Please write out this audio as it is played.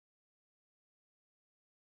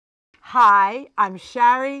Hi, I'm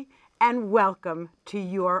Shari, and welcome to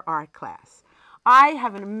your art class. I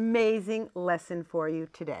have an amazing lesson for you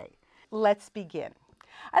today. Let's begin.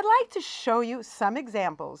 I'd like to show you some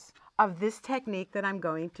examples of this technique that I'm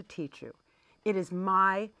going to teach you. It is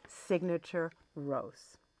my signature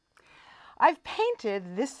rose. I've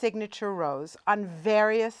painted this signature rose on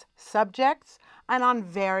various subjects and on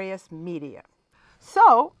various media.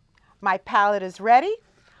 So, my palette is ready.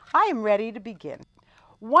 I am ready to begin.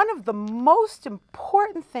 One of the most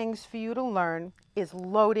important things for you to learn is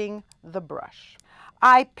loading the brush.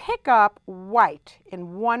 I pick up white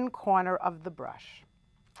in one corner of the brush.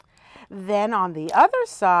 Then on the other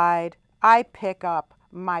side, I pick up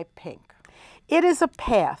my pink. It is a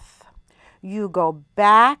path. You go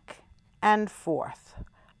back and forth.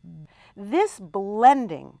 This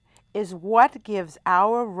blending is what gives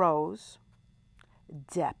our rose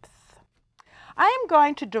depth. I am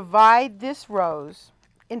going to divide this rose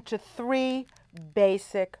into 3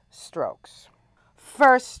 basic strokes.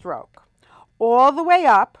 First stroke, all the way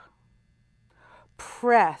up,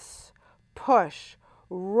 press, push,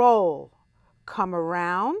 roll, come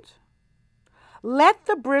around, let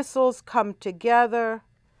the bristles come together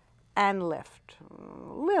and lift.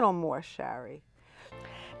 A little more, Shari.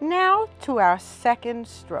 Now to our second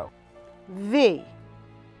stroke. V,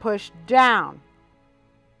 push down,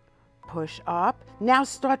 push up. Now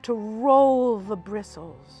start to roll the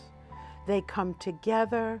bristles. They come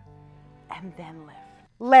together and then lift.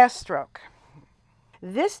 Last stroke.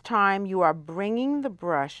 This time you are bringing the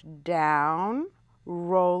brush down,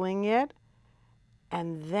 rolling it,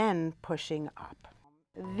 and then pushing up.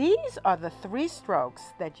 These are the 3 strokes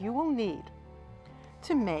that you will need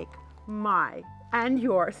to make my and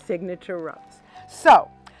your signature rose.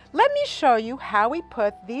 So, let me show you how we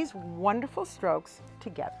put these wonderful strokes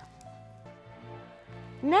together.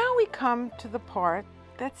 Now we come to the part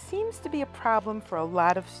that seems to be a problem for a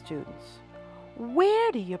lot of students.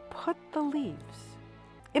 Where do you put the leaves?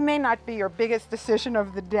 It may not be your biggest decision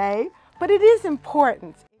of the day, but it is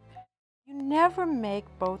important. You never make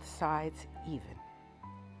both sides even.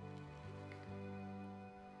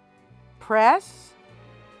 Press,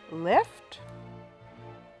 lift,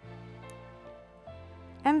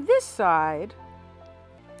 and this side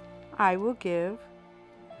I will give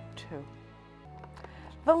 2.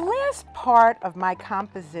 The last part of my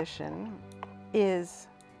composition is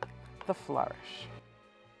the flourish.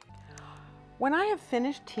 When I have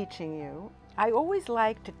finished teaching you, I always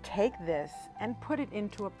like to take this and put it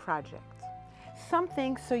into a project.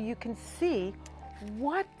 Something so you can see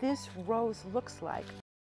what this rose looks like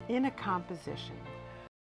in a composition.